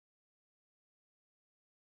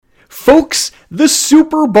Folks, the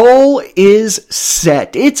Super Bowl is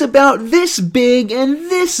set. It's about this big and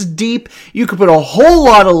this deep. You could put a whole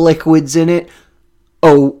lot of liquids in it.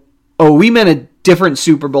 Oh, we meant a different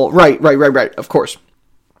Super Bowl. Right. Of course.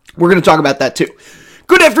 We're going to talk about that too.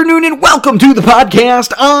 Good afternoon and welcome to the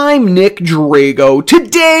podcast. I'm Nick Drago.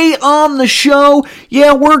 Today on the show,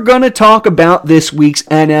 we're going to talk about this week's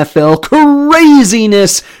NFL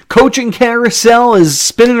craziness. Coaching carousel is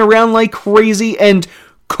spinning around like crazy, and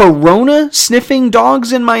Corona sniffing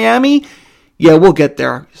dogs in Miami? Yeah, we'll get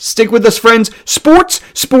there. Stick with us, friends. Sports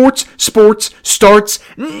starts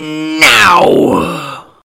now.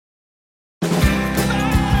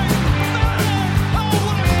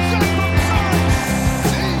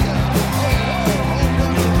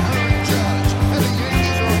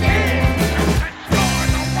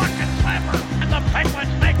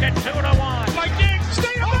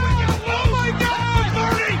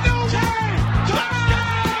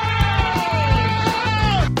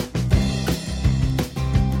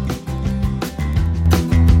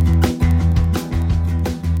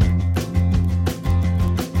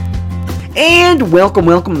 And welcome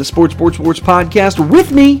to the Sports Podcast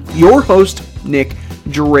with me, your host, Nick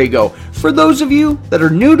Drago. For those of you that are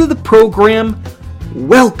new to the program,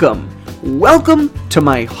 welcome to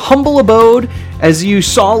my humble abode. As you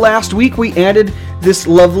saw last week, we added this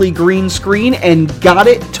lovely green screen and got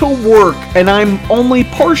it to work. And I'm only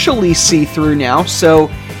partially see-through now, so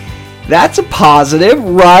that's a positive,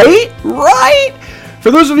 right? For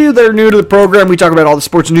those of you that are new to the program, we talk about all the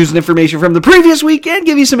sports news and information from the previous week and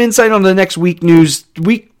give you some insight on the next week news,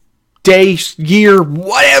 week, day, year,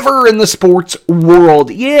 whatever in the sports world.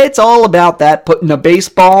 Yeah, it's all about that, putting a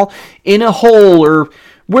baseball in a hole or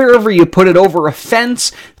wherever you put it, over a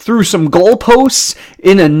fence, through some goalposts,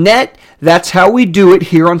 in a net. That's how we do it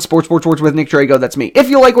here on Sports with Nick Drago. That's me. If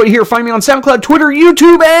you like what you hear, find me on SoundCloud, Twitter,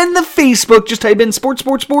 YouTube, and the Facebook. Just type in Sports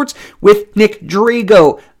with Nick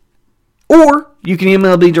Drago. Or you can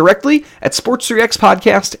email me directly at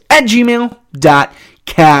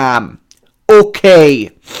sports3xpodcast@gmail.com. Okay.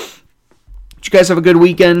 Did you guys have a good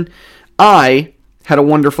weekend? I had a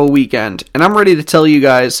wonderful weekend, and I'm ready to tell you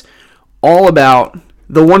guys all about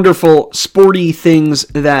the wonderful sporty things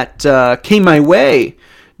that came my way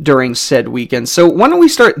during said weekend. So why don't we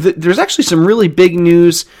start? There's actually some really big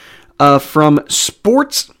news from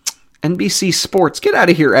sports. NBC Sports. Get out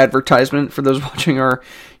of here, advertisement for those watching our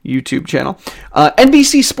YouTube channel.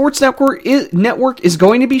 NBC Sports Network is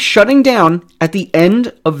going to be shutting down at the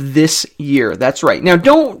end of this year. That's right. Now,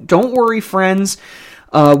 don't worry, friends.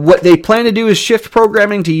 What they plan to do is shift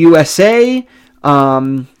programming to USA.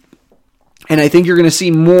 And I think you're going to see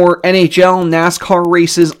more NHL, NASCAR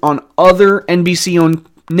races on other NBC-owned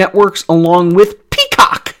networks, along with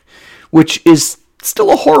Peacock, which is still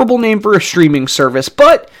a horrible name for a streaming service.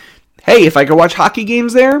 But hey, if I could watch hockey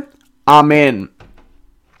games there, I'm in.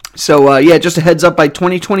 So, just a heads up, by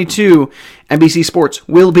 2022, NBC Sports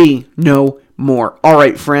will be no more. All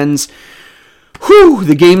right, friends.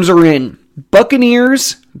 The games are in.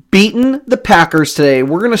 Buccaneers beating the Packers today.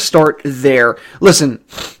 We're going to start there. Listen,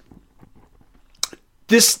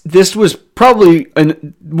 this was probably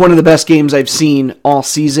one of the best games I've seen all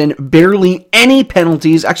season. Barely any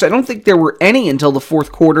penalties. Actually, I don't think there were any until the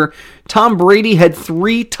fourth quarter. Tom Brady had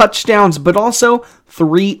 3 touchdowns, but also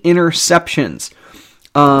 3 interceptions.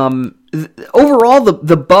 Overall,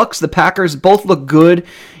 the Bucs, the Packers, both look good,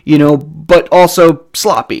 but also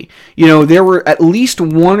sloppy. There were at least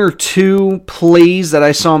 1 or 2 plays that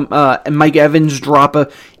I saw Mike Evans drop a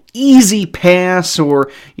easy pass,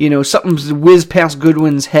 or something whiz past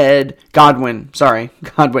Godwin.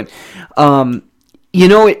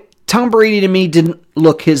 Tom Brady to me didn't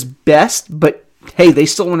look his best, but hey, they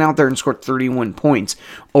still went out there and scored 31 points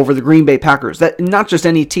over the Green Bay Packers. That not just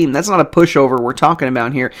any team. That's not a pushover we're talking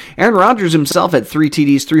about here. Aaron Rodgers himself had 3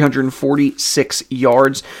 TDs, 346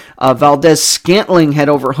 yards. Valdez Scantling had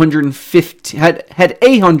over 115, had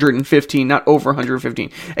 115, not over 115.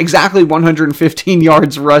 Exactly 115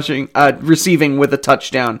 yards receiving with a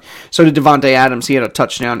touchdown. So did Devontae Adams. He had a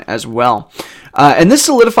touchdown as well. And this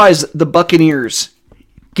solidifies the Buccaneers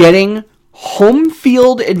getting home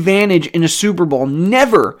field advantage in a Super Bowl.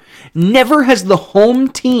 Never has the home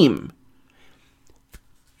team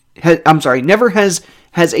never has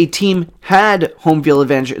a team had home field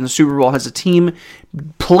advantage in the Super Bowl. Has a team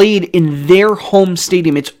played in their home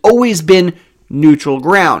stadium? It's always been neutral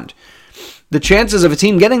ground. The chances of a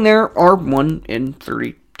team getting there are 1 in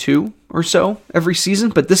 32 or so every season,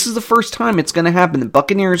 but this is the first time it's going to happen. The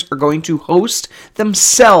Buccaneers are going to host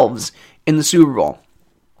themselves in the Super Bowl.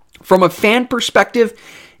 From a fan perspective,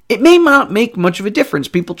 it may not make much of a difference.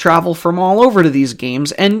 People travel from all over to these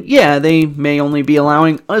games, and yeah, they may only be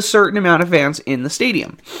allowing a certain amount of fans in the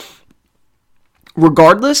stadium.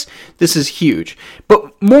 Regardless, this is huge.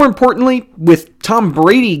 But more importantly, with Tom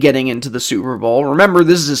Brady getting into the Super Bowl, remember,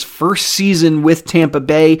 this is his first season with Tampa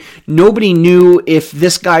Bay. Nobody knew if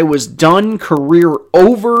this guy was done, career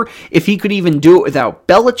over, if he could even do it without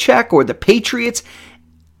Belichick or the Patriots,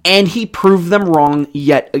 and he proved them wrong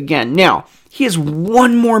yet again. Now, he has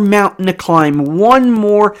one more mountain to climb, one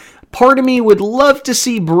more. Part of me would love to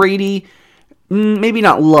see Brady, maybe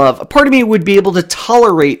not love, a part of me would be able to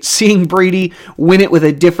tolerate seeing Brady win it with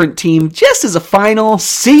a different team just as a final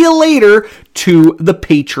see you later to the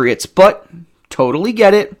Patriots. But totally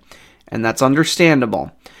get it, and that's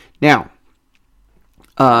understandable. Now,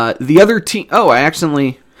 the other team,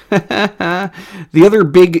 the other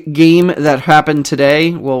big game that happened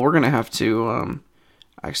today, well, we're going to have to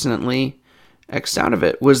accidentally X out of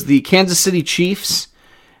it, was the Kansas City Chiefs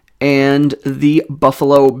and the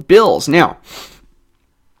Buffalo Bills. Now,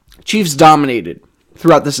 Chiefs dominated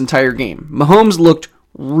throughout this entire game. Mahomes looked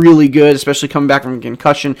really good, especially coming back from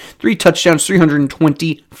concussion. 3 touchdowns,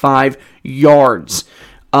 325 yards.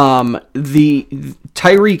 The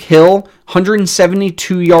Tyreek Hill,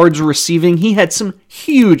 172 yards receiving. He had some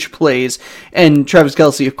huge plays. And Travis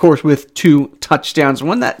Kelce, of course, with 2 touchdowns.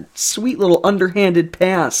 Won that sweet little underhanded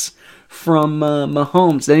pass from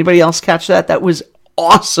Mahomes. Did anybody else catch that? That was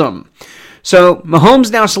awesome. So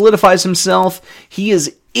Mahomes now solidifies himself. He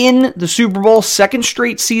is in the Super Bowl, second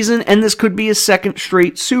straight season, and this could be his second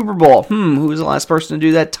straight Super Bowl. Who was the last person to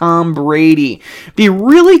do that? Tom Brady. Be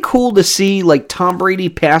really cool to see, like, Tom Brady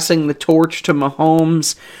passing the torch to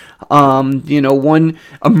Mahomes. One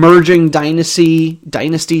emerging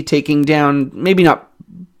dynasty taking down, maybe not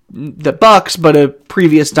the Bucks, but a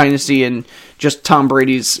previous dynasty and just Tom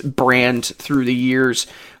Brady's brand through the years.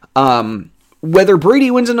 Whether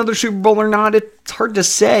Brady wins another Super Bowl or not, it's hard to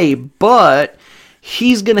say, but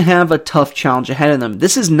he's going to have a tough challenge ahead of him.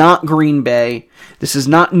 This is not Green Bay. This is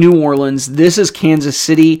not New Orleans. This is Kansas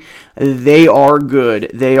City. They are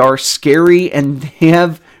good. They are scary, and they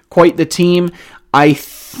have quite the team. I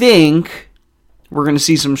think we're going to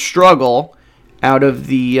see some struggle out of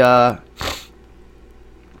the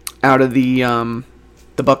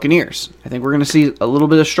Buccaneers. I think we're going to see a little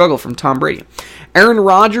bit of struggle from Tom Brady. Aaron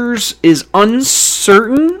Rodgers is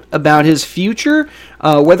uncertain about his future.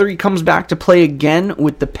 Whether he comes back to play again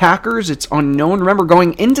with the Packers, it's unknown. Remember,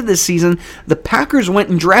 going into this season, the Packers went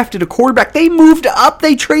and drafted a quarterback. They moved up.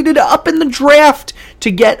 They traded up in the draft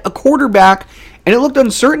to get a quarterback, and it looked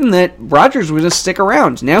uncertain that Rodgers was going to stick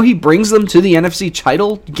around. Now he brings them to the NFC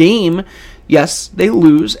title game. Yes, they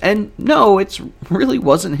lose, and no, it really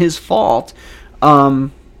wasn't his fault.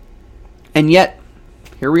 And yet,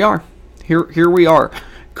 here we are. Here we are.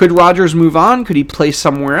 Could Rodgers move on? Could he play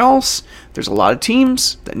somewhere else? There's a lot of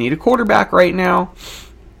teams that need a quarterback right now.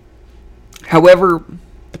 However,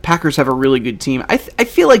 the Packers have a really good team. I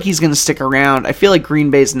feel like he's going to stick around. I feel like Green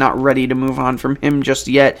Bay's not ready to move on from him just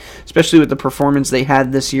yet, especially with the performance they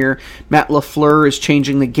had this year. Matt LaFleur is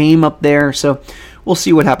changing the game up there, so we'll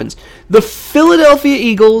see what happens. The Philadelphia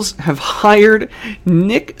Eagles have hired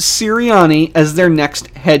Nick Sirianni as their next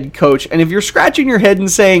head coach. And if you're scratching your head and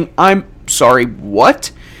saying, I'm sorry,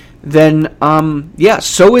 what? Then,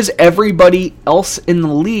 so is everybody else in the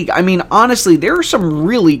league. I mean, honestly, there are some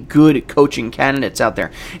really good coaching candidates out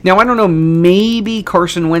there. Now, I don't know, maybe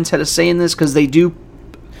Carson Wentz had a say in this because they do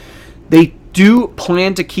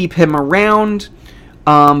plan to keep him around.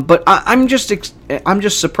 But I'm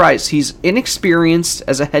just surprised. He's inexperienced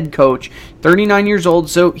as a head coach, 39 years old,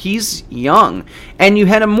 so he's young. And you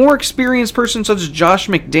had a more experienced person such as Josh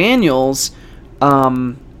McDaniels,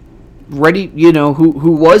 ready,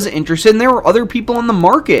 who was interested. And there were other people on the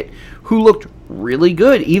market who looked really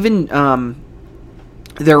good. Even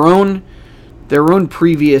their own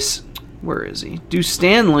previous, where is he? Deuce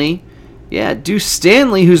Stanley. Yeah, Deuce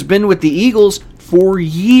Stanley, who's been with the Eagles for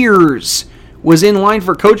years, was in line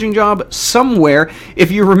for a coaching job somewhere.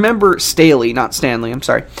 If you remember, not Stanley, I'm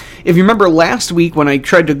sorry. If you remember last week when I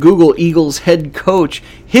tried to Google Eagles head coach,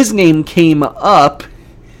 his name came up,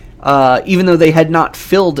 even though they had not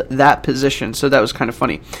filled that position. So that was kind of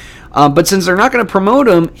funny. But since they're not going to promote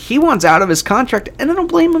him, he wants out of his contract, and I don't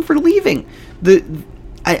blame him for leaving.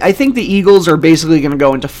 I think the Eagles are basically going to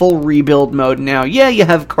go into full rebuild mode now. Yeah, you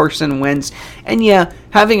have Carson Wentz, and yeah,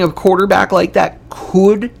 having a quarterback like that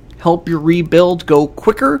could help your rebuild go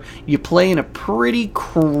quicker. You play in a pretty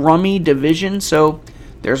crummy division, so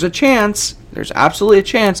there's absolutely a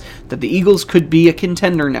chance that the Eagles could be a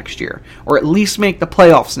contender next year, or at least make the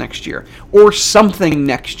playoffs next year, or something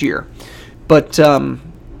next year. But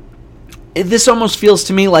this almost feels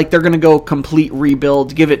to me like they're going to go complete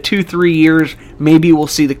rebuild. Give it 2-3 years, maybe we'll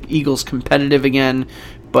see the Eagles competitive again.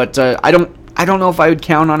 But I don't know if I would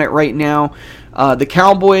count on it right now. The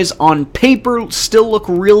Cowboys on paper still look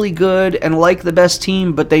really good and like the best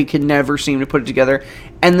team, but they can never seem to put it together.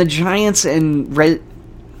 And the Giants and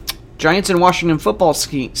Washington football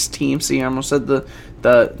team. See, I almost said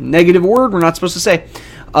the negative word we're not supposed to say.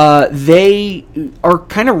 They are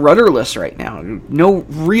kind of rudderless right now. No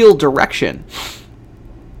real direction.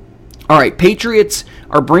 All right, Patriots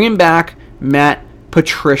are bringing back Matt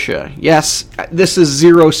Patricia. Yes, this is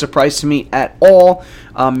zero surprise to me at all.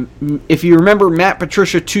 If you remember Matt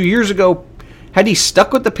Patricia 2 years ago, had he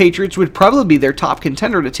stuck with the Patriots, would probably be their top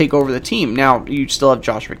contender to take over the team. Now, you still have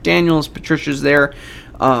Josh McDaniels, Patricia's there.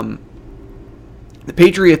 The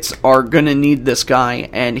Patriots are going to need this guy,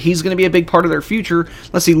 and he's going to be a big part of their future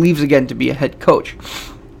unless he leaves again to be a head coach.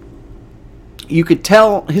 You could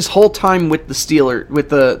tell his whole time with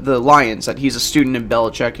the Lions, that he's a student of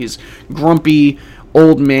Belichick. He's grumpy,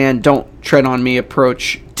 old man, don't tread on me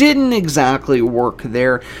approach. Didn't exactly work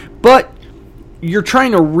there, but you're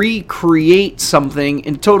trying to recreate something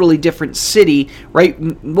in a totally different city, right?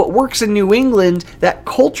 What works in New England, that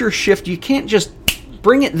culture shift, you can't just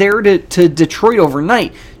bring it there to Detroit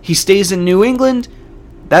overnight. He stays in New England.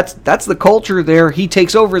 That's the culture there. He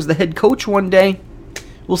takes over as the head coach one day.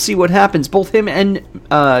 We'll see what happens. Both him and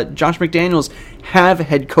Josh McDaniels have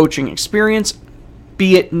head coaching experience,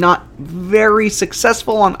 be it not very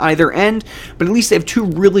successful on either end, but at least they have two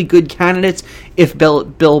really good candidates if Bill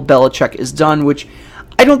Belichick is done, which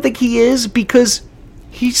I don't think he is, because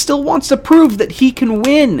he still wants to prove that he can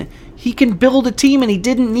win. He can build a team, and he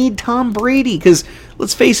didn't need Tom Brady, because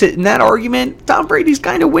let's face it, in that argument, Tom Brady's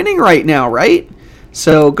kind of winning right now, right?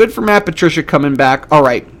 So good for Matt Patricia coming back. All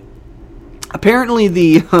right. Apparently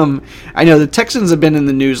I know the Texans have been in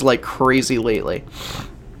the news like crazy lately.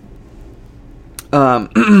 I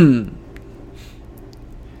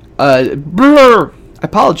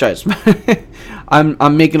apologize.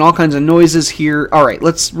 I'm making all kinds of noises here. All right,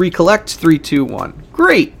 let's recollect. 3, 2, 1.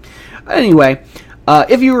 Great. Anyway,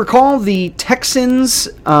 if you recall, the Texans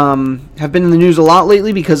have been in the news a lot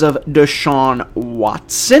lately because of Deshaun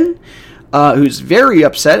Watson, who's very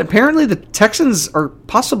upset. Apparently, the Texans are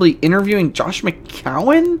possibly interviewing Josh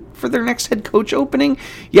McCown for their next head coach opening.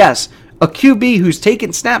 Yes, a QB who's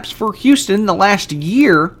taken snaps for Houston the last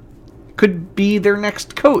year could be their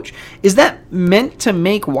next coach. Is that meant to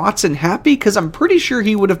make Watson happy? Because I'm pretty sure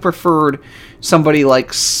he would have preferred somebody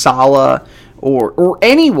like Saleh or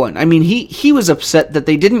anyone. I mean, he was upset that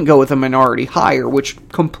they didn't go with a minority hire, which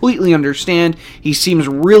completely understand. He seems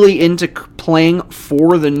really into playing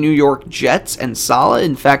for the New York Jets and Saleh.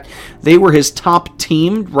 In fact, they were his top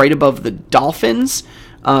team right above the Dolphins.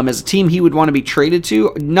 As a team he would want to be traded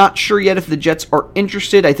to. Not sure yet if the Jets are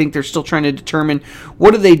interested. I think they're still trying to determine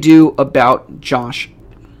what do they do about not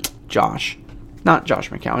Josh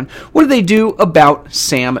McCown. What do they do about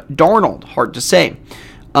Sam Darnold? Hard to say.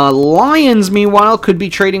 Lions, meanwhile, could be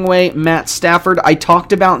trading away Matt Stafford. I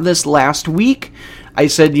talked about this last week. I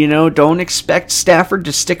said, don't expect Stafford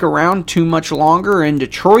to stick around too much longer in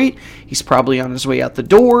Detroit. He's probably on his way out the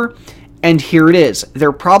door. And here it is.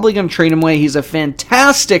 They're probably going to trade him away. He's a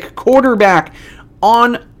fantastic quarterback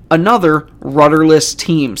on another rudderless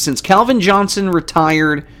team. Since Calvin Johnson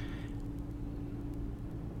retired,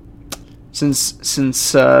 since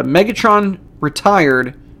Megatron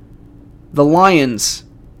retired, the Lions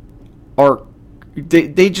are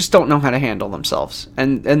they just don't know how to handle themselves,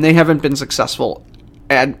 and they haven't been successful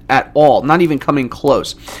at all, not even coming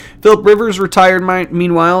close. Philip Rivers retired,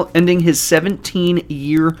 meanwhile, ending his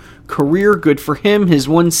 17-year career. Good for him. His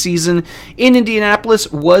one season in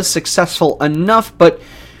Indianapolis was successful enough, but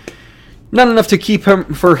not enough to keep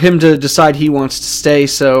him for him to decide he wants to stay.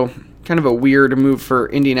 So kind of a weird move for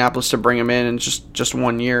Indianapolis to bring him in just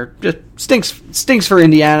 1 year. Just stinks for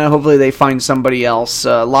Indiana. Hopefully they find somebody else.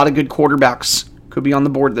 A lot of good quarterbacks could be on the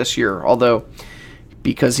board this year, although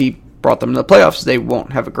because he brought them to the playoffs, they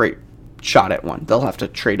won't have a great shot at one. They'll have to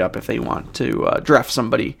trade up if they want to draft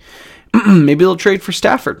somebody. Maybe they'll trade for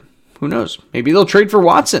Stafford. Who knows? Maybe they'll trade for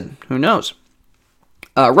Watson. Who knows?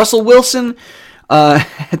 Russell Wilson,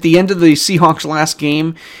 at the end of the Seahawks' last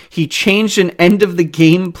game, he changed an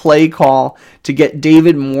end-of-the-game play call to get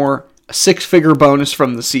David Moore a 6-figure bonus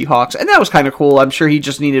from the Seahawks, and that was kind of cool. I'm sure he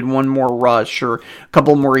just needed one more rush or a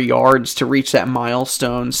couple more yards to reach that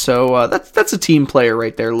milestone, so that's a team player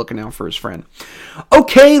right there looking out for his friend.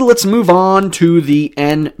 Okay, let's move on to the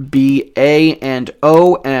NBA and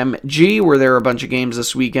OMG, where there are a bunch of games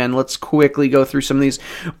this weekend. Let's quickly go through some of these.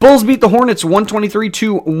 Bulls beat the Hornets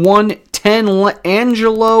 123-110. 10,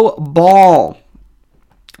 Angelo Ball.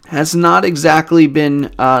 Has not exactly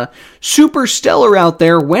been super stellar out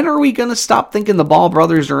there. When are we going to stop thinking the Ball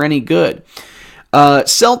brothers are any good?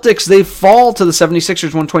 Celtics, they fall to the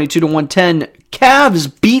 76ers 122-110.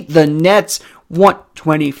 Cavs beat the Nets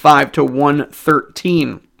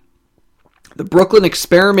 125-113. The Brooklyn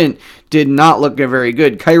experiment did not look very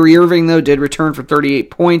good. Kyrie Irving, though, did return for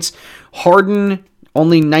 38 points. Harden,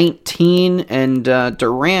 only 19. And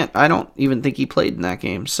Durant, I don't even think he played in that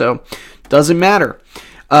game. So, doesn't matter.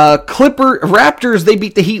 Raptors, they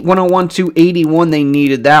beat the Heat 101-81. They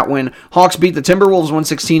needed that win. Hawks beat the Timberwolves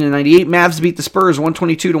 116-98. Mavs beat the Spurs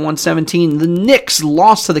 122-117. The Knicks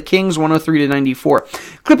lost to the Kings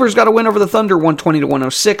 103-94. Clippers got a win over the Thunder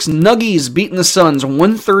 120-106. Nuggies beating the Suns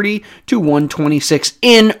 130-126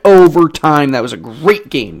 in overtime. That was a great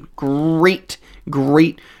game. Great.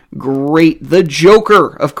 The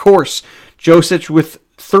Joker, of course. Jokic with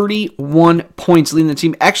 31 points leading the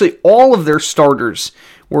team. Actually, all of their starters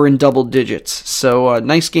were in double digits. So,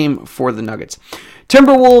 nice game for the Nuggets.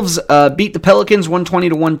 Timberwolves beat the Pelicans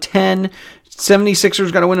 120-110.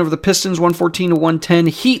 76ers got a win over the Pistons 114-110.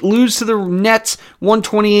 Heat lose to the Nets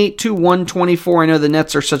 128-124. I know the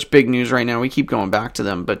Nets are such big news right now. We keep going back to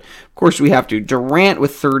them, but of course we have to. Durant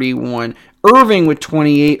with 31. Irving with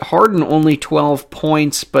 28. Harden only 12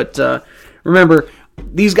 points. But remember,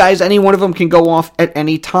 these guys, any one of them can go off at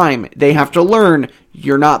any time. They have to learn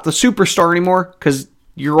you're not the superstar anymore because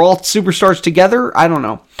you're all superstars together. I don't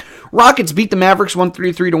know. Rockets beat the Mavericks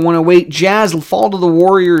 133-108. Jazz fall to the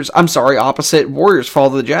Warriors. I'm sorry, opposite. Warriors fall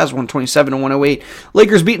to the Jazz 127-108.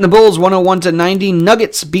 Lakers beating the Bulls 101-90.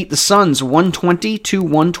 Nuggets beat the Suns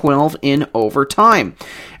 120-112 in overtime.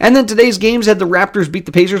 And then today's games had the Raptors beat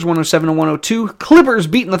the Pacers 107-102. Clippers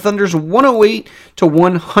beating the Thunders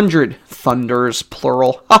 108-100. Thunders,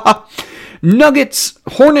 plural.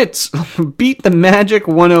 Hornets beat the Magic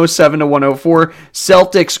 107-104.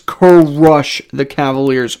 Celtics crush the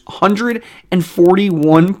Cavaliers.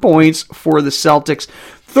 141 points for the Celtics.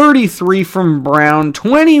 33 from Brown,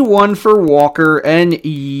 21 for Walker, and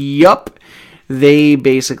yup, they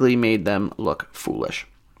basically made them look foolish.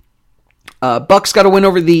 Bucks got a win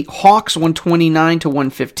over the Hawks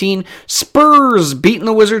 129-115. Spurs beating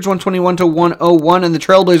the Wizards 121-101, and the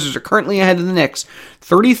Trailblazers are currently ahead of the Knicks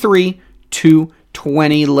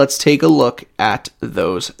 33-20. Let's take a look at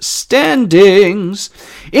those standings.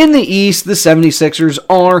 In the East, the 76ers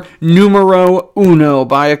are numero uno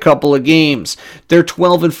by a couple of games. They're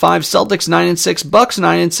 12-5, Celtics 9-6, Bucks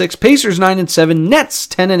 9-6, Pacers 9-7, Nets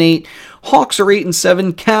 10-8, Hawks are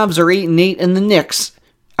 8-7, Cavs are 8-8, and the Knicks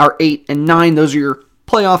are 8-9. Those are your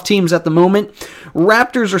playoff teams at the moment.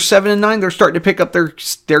 Raptors are 7-9. They're starting to pick up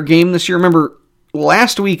their game this year. Remember,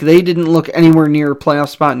 last week, they didn't look anywhere near a playoff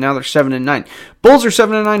spot, and now they're 7-9. Bulls are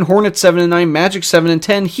 7-9, Hornets 7-9, Magic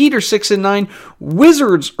 7-10, Heat are 6-9,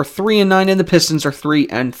 Wizards are 3-9, and the Pistons are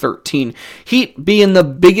 3-13. Heat being the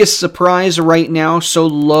biggest surprise right now, so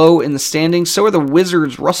low in the standings. So are the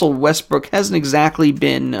Wizards. Russell Westbrook hasn't exactly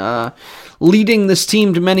been leading this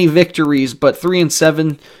team to many victories, but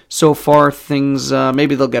 3-7 so far. Things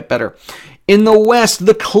maybe they'll get better. In the West,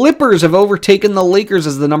 the Clippers have overtaken the Lakers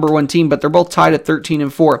as the number one team, but they're both tied at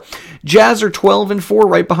 13-4. Jazz are 12-4,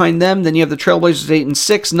 right behind them. Then you have the Trailblazers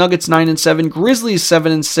 8-6, Nuggets 9-7, Grizzlies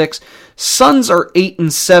 7-6, Suns are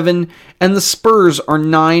 8-7, and the Spurs are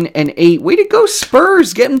 9-8. Way to go,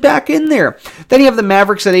 Spurs, getting back in there. Then you have the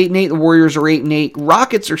Mavericks at 8-8, the Warriors are 8-8,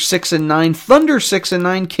 Rockets are 6-9, Thunder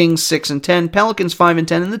 6-9, Kings 6-10, Pelicans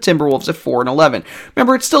 5-10, and the Timberwolves at 4-11.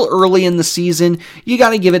 Remember, it's still early in the season. You got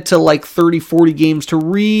to give it to like 30-40 games to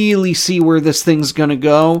really see where this thing's going to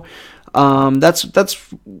go. That's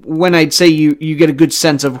when I'd say you get a good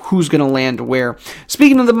sense of who's going to land where.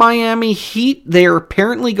 Speaking of the Miami Heat, they're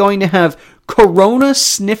apparently going to have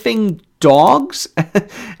corona-sniffing dogs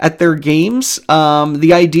at their games.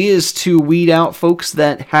 The idea is to weed out folks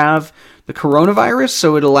that have the coronavirus,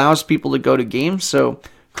 so it allows people to go to games. So,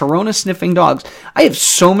 corona-sniffing dogs. I have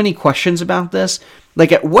so many questions about this.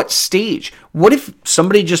 Like, at what stage? What if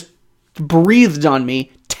somebody just breathed on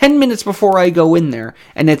me 10 minutes before I go in there,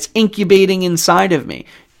 and it's incubating inside of me?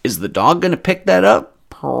 Is the dog going to pick that up?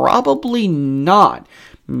 Probably not.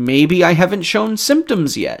 Maybe I haven't shown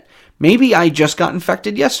symptoms yet. Maybe I just got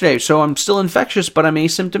infected yesterday, so I'm still infectious, but I'm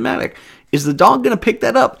asymptomatic. Is the dog going to pick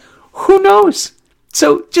that up? Who knows?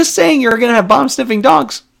 So just saying you're going to have bomb-sniffing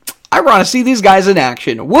dogs, I want to see these guys in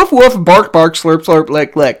action. Woof, woof, bark, bark, slurp, slurp,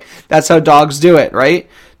 lick, lick. That's how dogs do it, right?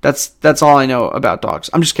 That's all I know about dogs.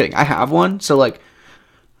 I'm just kidding. I have one, so like,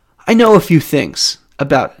 I know a few things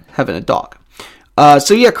about having a dog.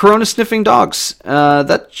 So yeah, Corona sniffing dogs.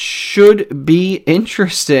 That should be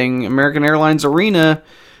interesting. American Airlines Arena.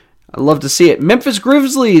 I'd love to see it. Memphis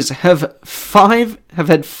Grizzlies have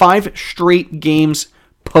had 5 straight games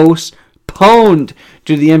postponed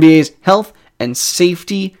due to the NBA's health and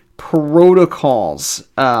safety protocols.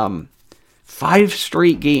 5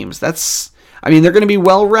 straight games. They're going to be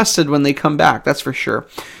well rested when they come back. That's for sure.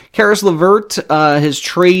 Karis LeVert, his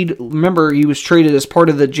trade, remember he was traded as part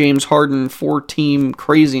of the James Harden 4-team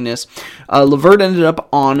craziness. LeVert ended up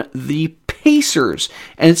on the Pacers,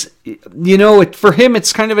 and it's, for him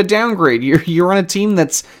it's kind of a downgrade. You're on a team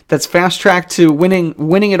that's fast tracked to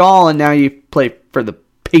winning it all, and now you play for the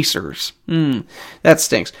Pacers. That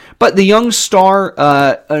stinks. But the young star,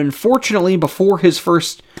 unfortunately, before his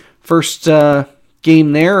first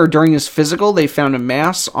game there, or during his physical, they found a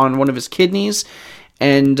mass on one of his kidneys.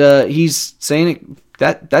 And he's saying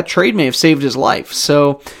that trade may have saved his life.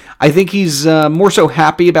 So I think he's more so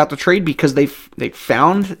happy about the trade because they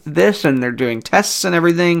found this and they're doing tests and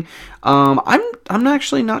everything. I'm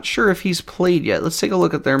actually not sure if he's played yet. Let's take a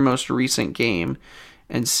look at their most recent game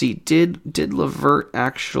and see, did LeVert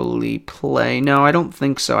actually play? No, I don't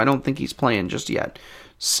think so. I don't think he's playing just yet.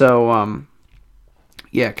 So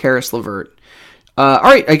yeah, Karis LeVert. All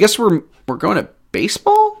right, I guess we're going to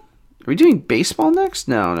baseball. Are we doing baseball next?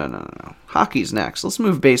 No. Hockey's next. Let's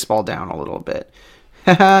move baseball down a little bit.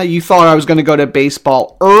 You thought I was going to go to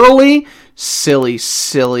baseball early?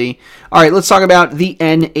 Silly. All right, let's talk about the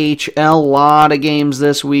NHL. A lot of games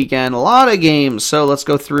this weekend. A lot of games. So let's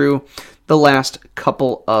go through the last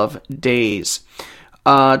couple of days.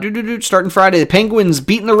 Starting Friday, the Penguins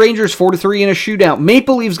beating the Rangers 4-3 in a shootout.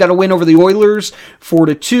 Maple Leafs got a win over the Oilers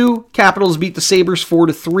 4-2. Capitals beat the Sabres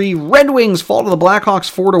 4-3. Red Wings fall to the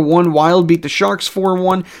Blackhawks 4-1. Wild beat the Sharks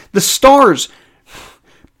 4-1. The Stars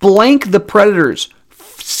blank the Predators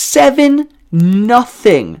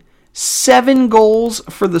 7-0. 7 goals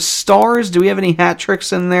for the Stars. Do we have any hat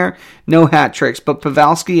tricks in there? No hat tricks, but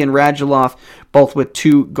Pavelski and Radulov both with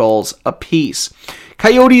 2 goals apiece.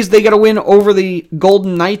 Coyotes, they got a win over the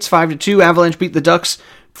Golden Knights 5-2. Avalanche beat the Ducks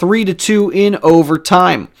 3-2 in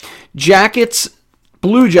overtime.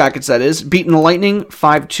 Blue Jackets, that is, beating the Lightning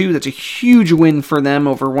 5-2. That's a huge win for them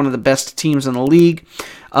over one of the best teams in the league.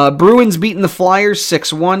 Bruins beating the Flyers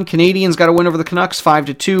 6-1. Canadians got a win over the Canucks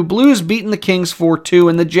 5-2. Blues beating the Kings 4-2.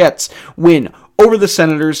 And the Jets win over the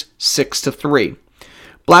Senators 6-3.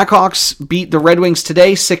 Blackhawks beat the Red Wings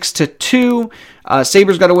today 6-2.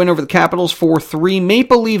 Sabres got a win over the Capitals 4-3.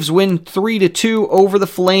 Maple Leafs win 3-2 over the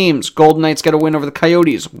Flames. Golden Knights got a win over the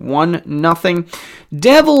Coyotes 1-0.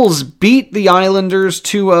 Devils beat the Islanders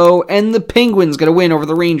 2-0. And the Penguins got a win over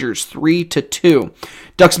the Rangers 3-2.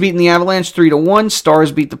 Ducks beating the Avalanche 3-1.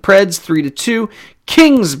 Stars beat the Preds 3-2.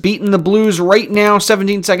 Kings beating the Blues right now.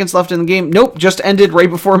 17 seconds left in the game. Nope, just ended right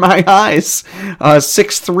before my eyes.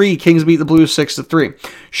 6-3. Kings beat the Blues 6-3.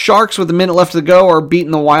 Sharks with a minute left to go are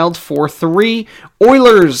beating the Wild 4-3.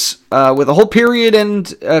 Oilers with a whole period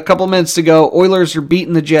and a couple minutes to go. Oilers are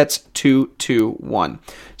beating the Jets 2-1.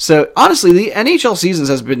 So honestly, the NHL seasons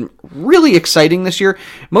has been really exciting this year.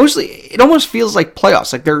 Mostly, it almost feels like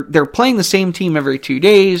playoffs. Like they're playing the same team every 2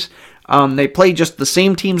 days. They play just the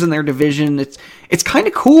same teams in their division. It's kind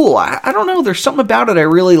of cool. I don't know. There's something about it I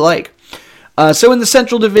really like. So in the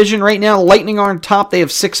Central Division right now, Lightning are on top. They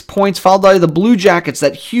have 6 points, followed by the Blue Jackets.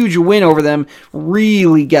 That huge win over them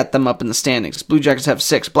really get them up in the standings. Blue Jackets have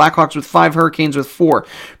 6. Blackhawks with 5. Hurricanes with 4.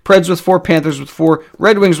 Preds with 4. Panthers with 4.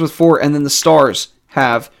 Red Wings with 4. And then the Stars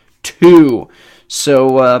have 2.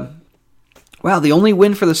 So, wow, the only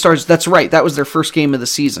win for the Stars, that's right, that was their first game of the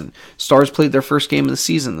season. Stars played their first game of the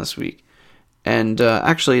season this week. And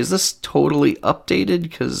actually, is this totally updated?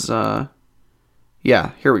 Because,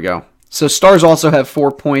 yeah, here we go. So Stars also have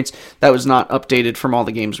 4 points. That was not updated from all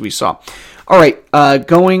the games we saw. All right,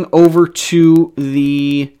 going over to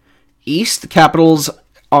the East, the Capitals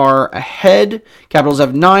are ahead. Capitals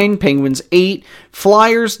have 9, Penguins 8.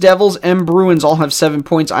 Flyers, Devils, and Bruins all have 7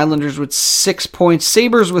 points. Islanders with 6 points.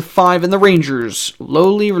 Sabres with 5. And the Rangers,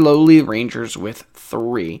 lowly Rangers with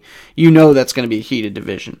 3. You know that's going to be a heated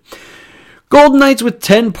division. Golden Knights with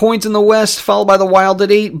 10 points in the West, followed by the Wild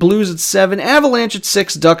at 8, Blues at 7, Avalanche at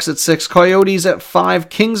 6, Ducks at 6, Coyotes at 5,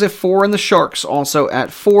 Kings at 4, and the Sharks also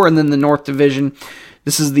at 4. And then the North Division,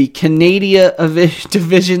 this is the Canada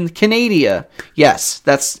Division. Canada. Yes,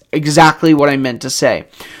 that's exactly what I meant to say.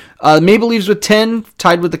 Maple Leafs with 10,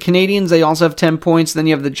 tied with the Canadians. They also have 10 points. Then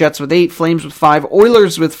you have the Jets with 8, Flames with 5,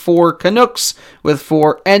 Oilers with 4, Canucks with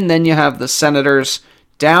 4, and then you have the Senators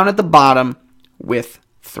down at the bottom with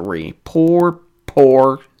 3. Poor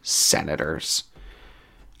Senators.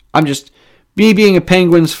 Me being a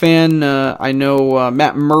Penguins fan, I know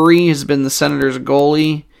Matt Murray has been the Senators'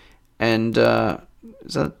 goalie, and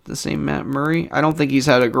is that the same Matt Murray? I don't think he's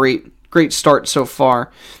had a great start so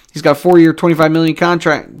far. He's got a 4-year, $25 million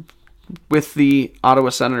contract with the Ottawa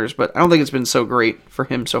Senators, but I don't think it's been so great for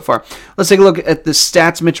him so far. Let's take a look at the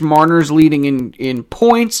stats. Mitch Marner's leading in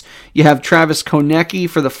points. You have Travis Konecny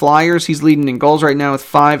for the Flyers. He's leading in goals right now with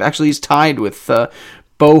 5. Actually, he's tied with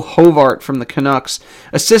Bo Hovart from the Canucks.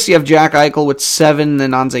 Assists, you have Jack Eichel with 7,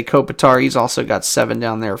 then Anze Kopitar, he's also got 7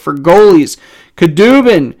 down there. For goalies,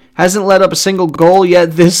 Kadubin hasn't let up a single goal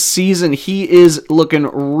yet this season. He is looking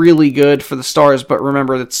really good for the Stars, but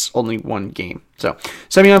remember, that's only one game. So,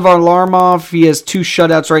 Semyon Varlamov, he has 2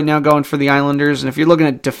 shutouts right now going for the Islanders, and if you're looking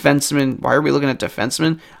at defensemen, why are we looking at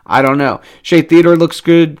defensemen? I don't know. Shea Theodore looks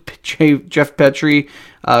good, Jeff Petrie,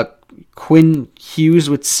 Quinn Hughes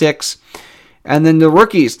with 6. And then the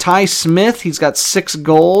rookies, Ty Smith, he's got 6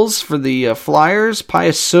 goals for the Flyers.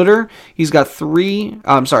 Pius Suter, he's got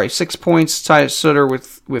 6 points. Ty Suter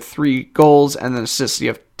with 3 goals, and then assists, you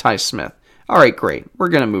have Ty Smith. All right, great. We're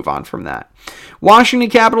going to move on from that.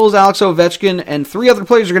 Washington Capitals, Alex Ovechkin, and 3 other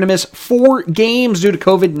players are going to miss 4 games due to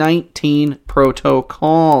COVID-19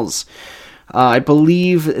 protocols. I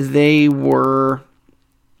believe they were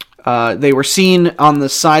seen on the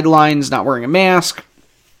sidelines not wearing a mask.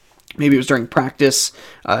 Maybe it was during practice,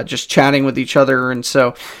 just chatting with each other. And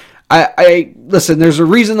so, I listen, there's a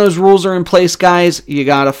reason those rules are in place, guys. You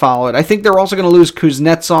got to follow it. I think they're also going to lose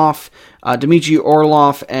Kuznetsov, Dmitry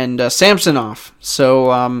Orlov, and Samsonov.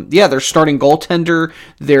 So, they're starting goaltender,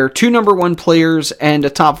 their 2 number 1 players, and a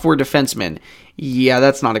top 4 defenseman. Yeah,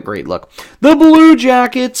 that's not a great look. The Blue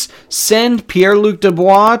Jackets send Pierre-Luc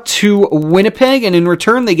Dubois to Winnipeg, and in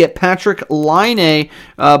return, they get Patrick Laine.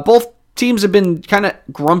 Both teams have been kind of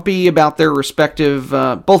grumpy about their respective,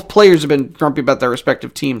 both players have been grumpy about their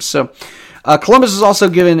respective teams. So Columbus is also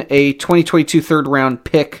given a 2022 third round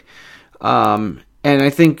pick. And I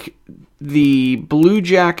think the Blue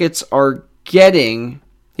Jackets are getting,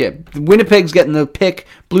 Winnipeg's getting the pick.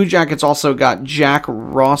 Blue Jackets also got Jack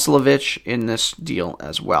Roslovic in this deal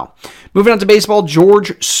as well. Moving on to baseball,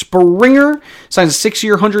 George Springer signs a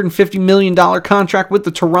 6-year, $150 million contract with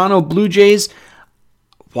the Toronto Blue Jays.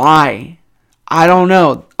 Why? I don't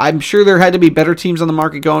know. I'm sure there had to be better teams on the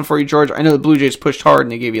market going for you, George. I know the Blue Jays pushed hard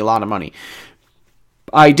and they gave you a lot of money.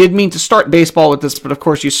 I did mean to start baseball with this, but of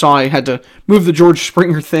course you saw I had to move the George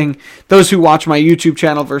Springer thing. Those who watch my YouTube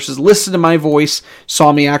channel versus listen to my voice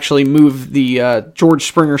saw me actually move the George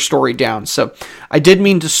Springer story down. So I did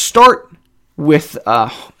mean to start with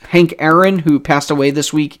Hank Aaron, who passed away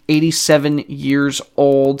this week, 87 years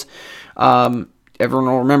old.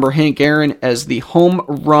 Everyone will remember Hank Aaron as the home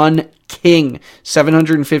run king.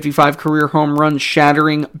 755 career home runs,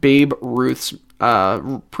 shattering Babe Ruth's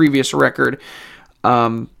previous record.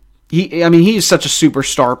 He's such a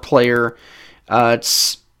superstar player.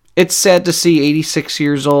 It's sad to see 86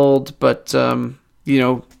 years old, but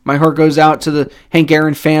my heart goes out to the Hank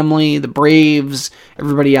Aaron family, the Braves,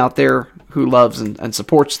 everybody out there who loves and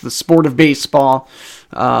supports the sport of baseball.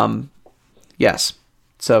 Yes.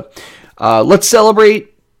 So let's celebrate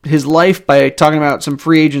his life by talking about some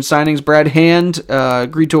free agent signings. Brad Hand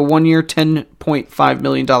agreed to a 1-year, $10.5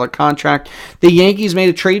 million contract. The Yankees made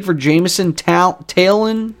a trade for Jameson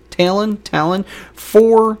Talon,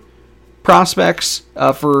 4 prospects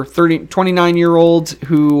for 29-year-old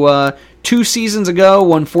who 2 seasons ago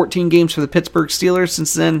won 14 games for the Pittsburgh Steelers.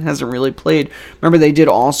 Since then, hasn't really played. Remember, they did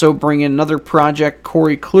also bring in another project,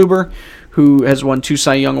 Corey Kluber, who has won 2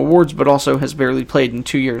 Cy Young Awards, but also has barely played in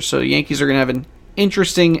 2 years. So the Yankees are going to have an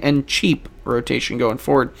interesting and cheap rotation going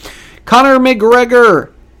forward. Conor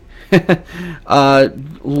McGregor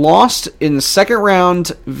lost in the second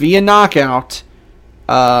round via knockout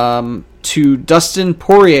to Dustin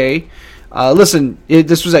Poirier. This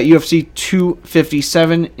was at UFC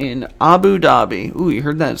 257 in Abu Dhabi. Ooh, you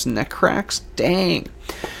heard that? His neck cracks? Dang.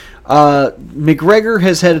 McGregor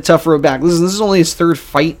has had a tough road back. Listen, this is only his 3rd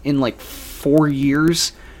fight in like 4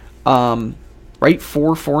 years. Right?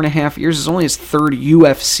 4.5 years. It's only his 3rd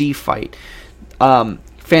UFC fight.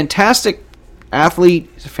 Fantastic athlete.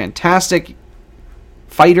 He's a fantastic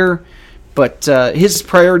fighter. But his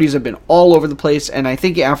priorities have been all over the place. And I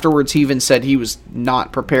think afterwards he even said he was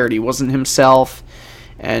not prepared. He wasn't himself.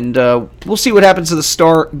 And we'll see what happens to the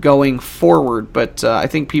star going forward. But I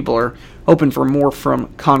think people are hoping for more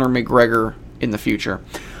from Conor McGregor in the future.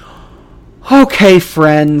 Okay,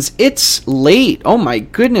 friends, it's late. Oh my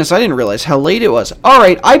goodness, I didn't realize how late it was.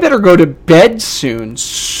 Alright, I better go to bed soon.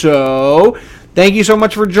 So, thank you so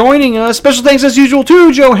much for joining us. Special thanks as usual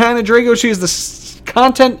to Johanna Drago. She is the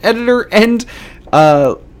content editor and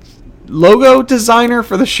logo designer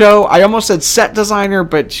for the show. I almost said set designer,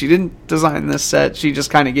 but she didn't design this set. She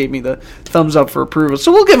just kind of gave me the thumbs up for approval.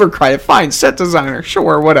 So we'll give her credit. Fine, set designer.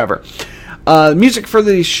 Sure, whatever. Music for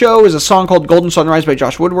the show is a song called Golden Sunrise by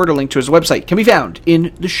Josh Woodward. A link to his website can be found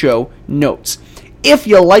in the show notes. If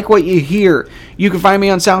you like what you hear, you can find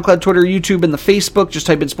me on SoundCloud, Twitter, YouTube, and the Facebook. Just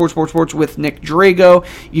type in Sports with Nick Drago.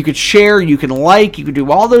 You could share, you can like, you can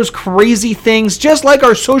do all those crazy things, just like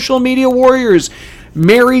our social media warriors,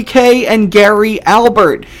 Mary Kay and Gary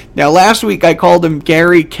Albert. Now, last week I called him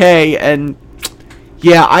Gary Kay, and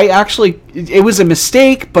yeah, it was a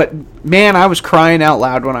mistake, but man, I was crying out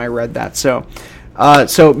loud when I read that. So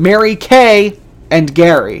Mary Kay and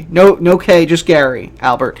Gary. No K, just Gary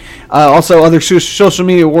Albert. Also, other social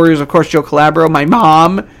media warriors, of course, Joe Calabro, my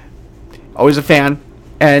mom, always a fan,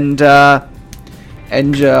 and Jorge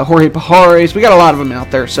Pajares. We got a lot of them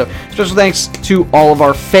out there. So special thanks to all of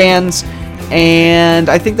our fans. And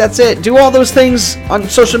I think that's it. Do all those things on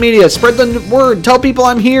social media. Spread the word. Tell people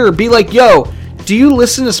I'm here. Be like, yo, do you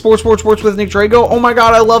listen to Sports with Nick Drago? Oh my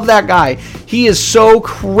God, I love that guy. He is so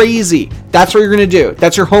crazy. That's what you're going to do.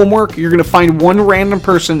 That's your homework. You're going to find one random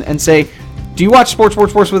person and say, do you watch Sports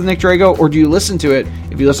with Nick Drago, or do you listen to it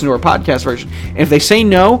if you listen to our podcast version? And if they say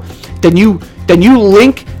no, then you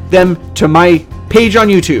link them to my page on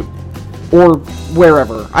YouTube or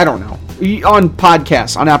wherever. I don't know. On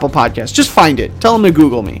podcasts, on Apple Podcasts. Just find it. Tell them to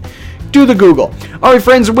Google me. Do the Google. All right,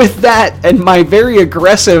 friends, with that and my very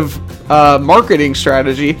aggressive marketing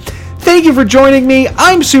strategy, thank you for joining me.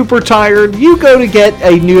 I'm super tired. You go to get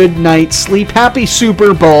a good night's sleep. Happy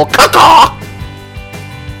Super Bowl. Caw-caw!